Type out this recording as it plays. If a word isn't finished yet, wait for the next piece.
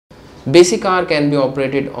Basic R can be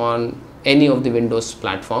operated on any of the Windows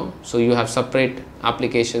platform. So you have separate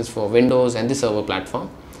applications for Windows and the server platform.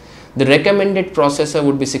 The recommended processor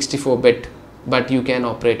would be 64-bit, but you can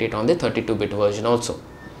operate it on the 32-bit version also.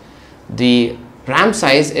 The RAM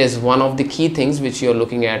size is one of the key things which you are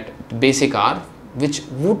looking at. Basic R, which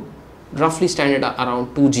would roughly stand at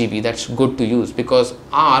around 2 GB. That's good to use because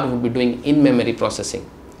R would be doing in-memory processing,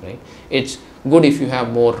 right? It's good if you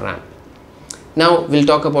have more RAM. Now we'll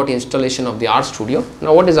talk about the installation of the RStudio.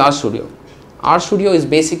 Now what is RStudio? RStudio is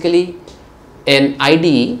basically an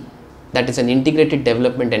IDE, that is an integrated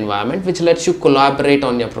development environment, which lets you collaborate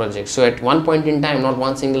on your project. So at one point in time, not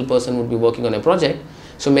one single person would be working on a project.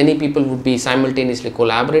 So many people would be simultaneously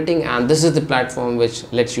collaborating, and this is the platform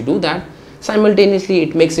which lets you do that. Simultaneously,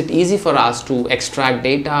 it makes it easy for us to extract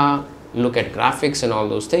data, look at graphics and all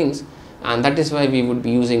those things, and that is why we would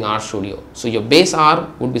be using RStudio. So your base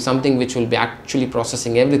R would be something which will be actually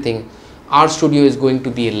processing everything. RStudio is going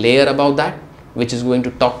to be a layer above that, which is going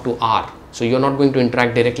to talk to R. So you're not going to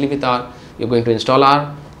interact directly with R, you're going to install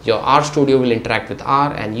R, your RStudio will interact with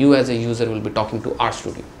R, and you as a user will be talking to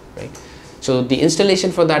RStudio, right? So the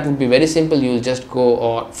installation for that would be very simple. You will just go,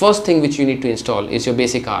 or first thing which you need to install is your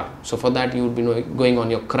basic R. So for that you would be going on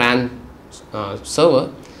your CRAN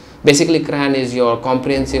server. Basically CRAN is your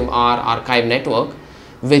comprehensive R archive network,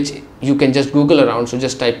 which you can just Google around. So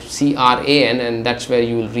just type CRAN and that's where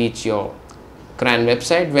you will reach your CRAN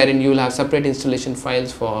website, wherein you will have separate installation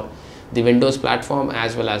files for the Windows platform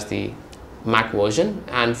as well as the Mac version,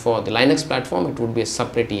 and for the Linux platform it would be a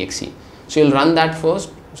separate exe. So you'll run that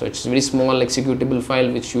first. So it's a very small executable file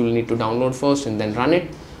which you will need to download first and then run it.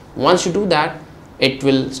 Once you do that, it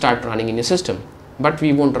will start running in your system, but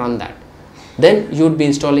we won't run that. Then you would be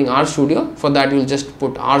installing RStudio. For that you will just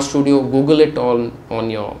put RStudio, Google it on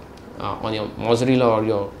your Mozilla or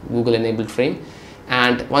your Google enabled frame,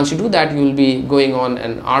 and once you do that you will be going on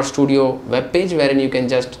an RStudio web page wherein you can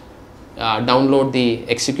just download the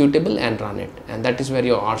executable and run it, and that is where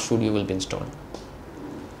your RStudio will be installed.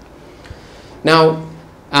 Now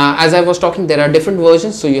as I was talking, there are different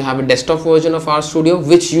versions. So you have a desktop version of RStudio,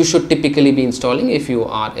 which you should typically be installing if you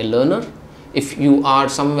are a learner. If you are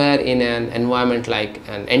somewhere in an environment like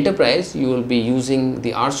an enterprise, you will be using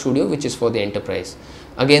the RStudio, which is for the enterprise.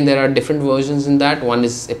 Again, there are different versions in that. One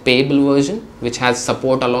is a payable version which has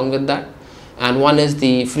support along with that, and one is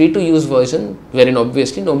the free to use version, wherein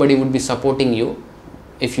obviously nobody would be supporting you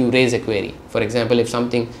if you raise a query. For example, if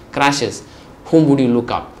something crashes, whom would you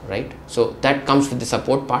look up, right? So that comes with the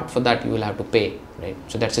support part. For that you will have to pay, right?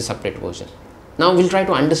 So that's a separate version. Now we'll try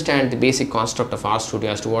to understand the basic construct of RStudio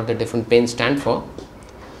as to what the different panes stand for.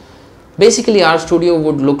 Basically RStudio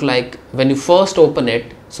would look like, when you first open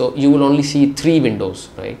it, so you will only see 3 windows,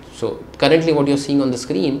 right? So currently what you're seeing on the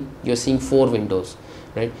screen, you're seeing 4 windows,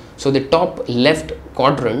 right? So the top left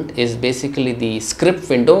quadrant is basically the script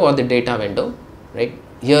window or the data window, right?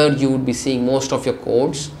 Here you would be seeing most of your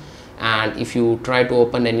codes, and if you try to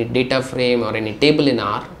open any data frame or any table in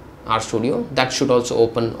RStudio, that should also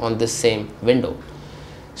open on this same window.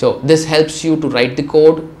 So this helps you to write the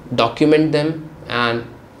code, document them, and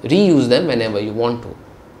reuse them whenever you want to.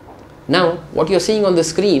 Now what you're seeing on the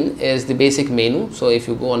screen is the basic menu. So if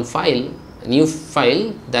you go on file, new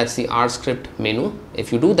file, that's the RScript menu.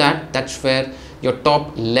 If you do that, that's where your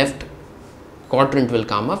top left quadrant will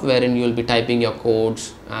come up, wherein you will be typing your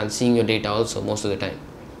codes and seeing your data also most of the time.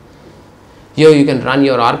 Here you can run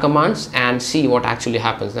your R commands and see what actually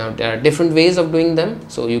happens. Now there are different ways of doing them.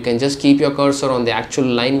 So you can just keep your cursor on the actual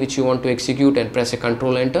line which you want to execute and press a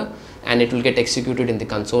Control Enter, and it will get executed in the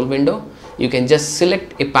console window. You can just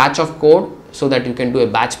select a patch of code so that you can do a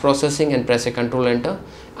batch processing and press a Control Enter.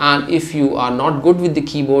 And if you are not good with the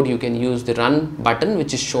keyboard, you can use the Run button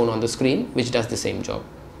which is shown on the screen, which does the same job.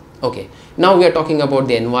 Okay, now we are talking about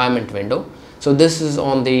the environment window. So this is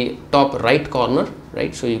on the top right corner,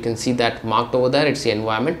 right? So you can see that marked over there, it's the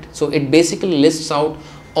environment. So it basically lists out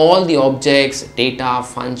all the objects, data,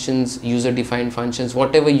 functions, user defined functions,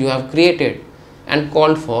 whatever you have created and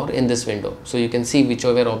called for in this window. So you can see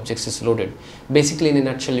whichever objects is loaded. Basically in a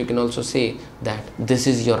nutshell, you can also say that this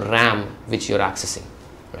is your RAM which you're accessing,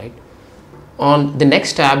 right? On the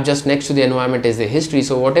next tab, just next to the environment, is the history.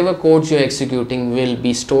 So whatever codes you're executing will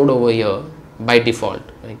be stored over here by default,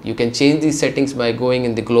 right? You can change these settings by going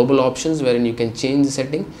in the global options, wherein you can change the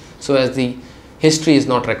setting so as the history is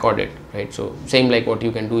not recorded, right? So same like what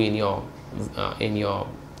you can do in your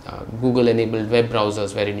Google enabled web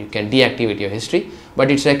browsers, wherein you can deactivate your history,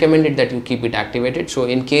 but it's recommended that you keep it activated. So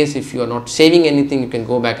in case if you are not saving anything, you can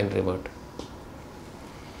go back and revert.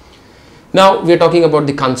 Now we are talking about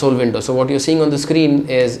the console window. So what you're seeing on the screen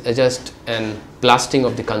is just an blasting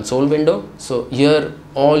of the console window. So here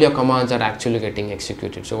all your commands are actually getting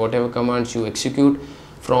executed. So whatever commands you execute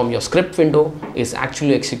from your script window is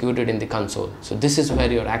actually executed in the console. So this is where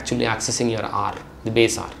you're actually accessing your R, the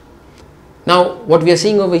base R. Now what we are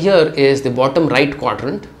seeing over here is the bottom right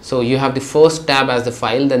quadrant. So you have the first tab as the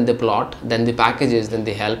file, then the plot, then the packages, then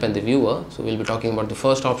the help and the viewer. So we'll be talking about the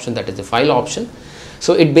first option, that is the file option.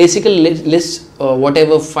 So it basically lists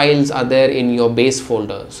whatever files are there in your base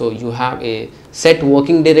folder. So you have a set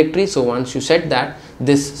working directory. So once you set that,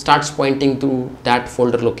 this starts pointing to that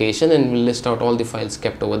folder location and will list out all the files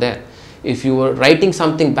kept over there. If you were writing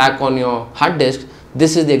something back on your hard disk,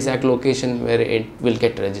 this is the exact location where it will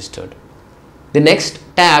get registered. The next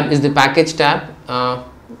tab is the package tab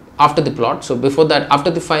after the plot. So before that, after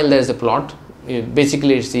the file, there is a plot.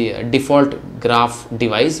 Basically it's the default graph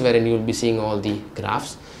device wherein you will be seeing all the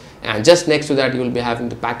graphs, and just next to that you will be having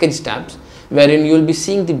the package tabs wherein you will be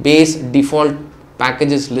seeing the base default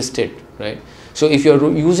packages listed, right? So if you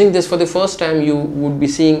are using this for the first time, you would be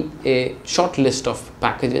seeing a short list of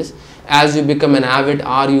packages. As you become an avid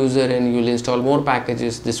R user and you will install more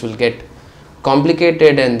packages, this will get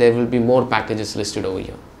complicated and there will be more packages listed over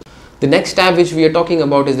here. The next tab which we are talking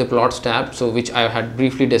about is the plots tab, so which I had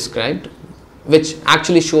briefly described, which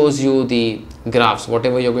actually shows you the graphs.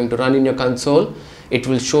 Whatever you're going to run in your console, it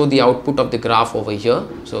will show the output of the graph over here.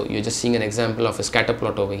 So you're just seeing an example of a scatter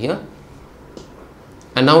plot over here.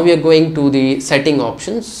 And now we are going to the setting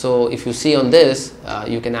options. So if you see on this,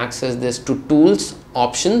 you can access this to tools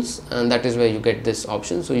options, and that is where you get this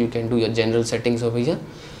option. So you can do your general settings over here.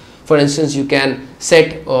 For instance, you can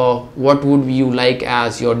set what would you like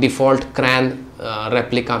as your default CRAN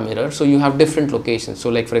replica mirror. So you have different locations. So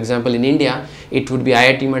like for example, in India, it would be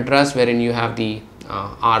IIT Madras, wherein you have the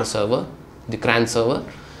R server, the CRAN server,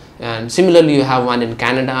 and similarly you have one in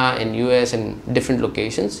Canada, in US, and different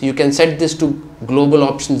locations. You can set this to global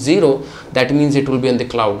option 0. That means it will be on the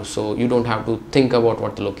cloud, so you don't have to think about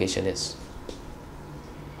what the location is.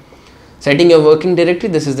 Setting your working directory,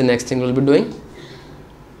 this is the next thing we'll be doing.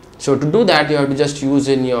 So to do that, you have to just use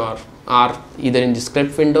in your R either in the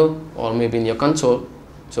script window or maybe in your console.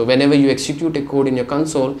 So whenever you execute a code in your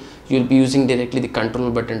console, you'll be using directly the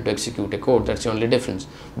control button to execute a code. That's the only difference.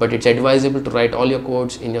 But it's advisable to write all your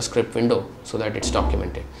codes in your script window so that it's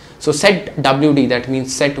documented. So set WD, that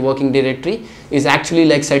means set working directory, is actually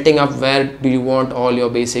like setting up where do you want all your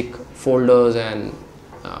basic folders and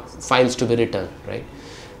files to be written, right?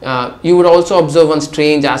 You would also observe one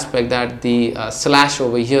strange aspect, that the slash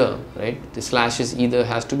over here, right, the slash is either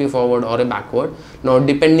has to be forward or a backward. Now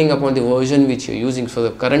depending upon the version which you're using, for the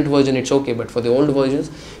current version it's okay, but for the old versions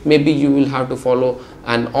maybe you will have to follow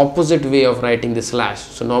an opposite way of writing the slash.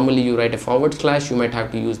 So normally you write a forward slash, you might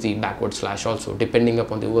have to use the backward slash also, depending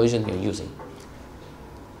upon the version you're using.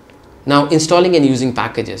 Now installing and using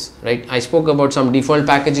packages, right? I spoke about some default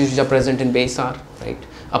packages which are present in base R, right?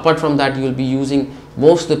 Apart from that, you will be using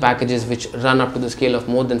most of the packages which run up to the scale of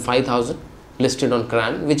more than 5,000 listed on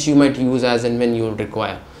CRAN, which you might use as and when you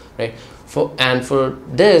require, right? For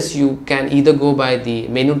this, you can either go by the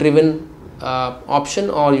menu driven option,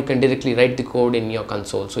 or you can directly write the code in your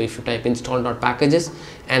console. So if you type install.packages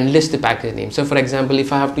and list the package name. So for example,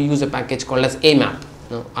 if I have to use a package called as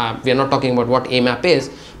AMAP, we are not talking about what AMAP is,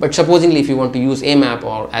 but supposingly if you want to use AMAP,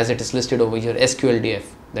 or as it is listed over here, SQLDF,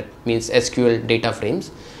 that means SQL data frames.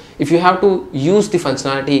 If you have to use the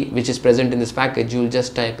functionality which is present in this package, you will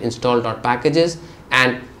just type install.packages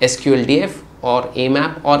and SQLDF or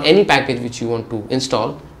AMAP or any package which you want to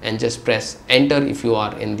install, and just press enter if you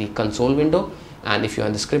are in the console window, and if you are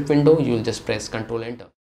in the script window, you will just press Control Enter.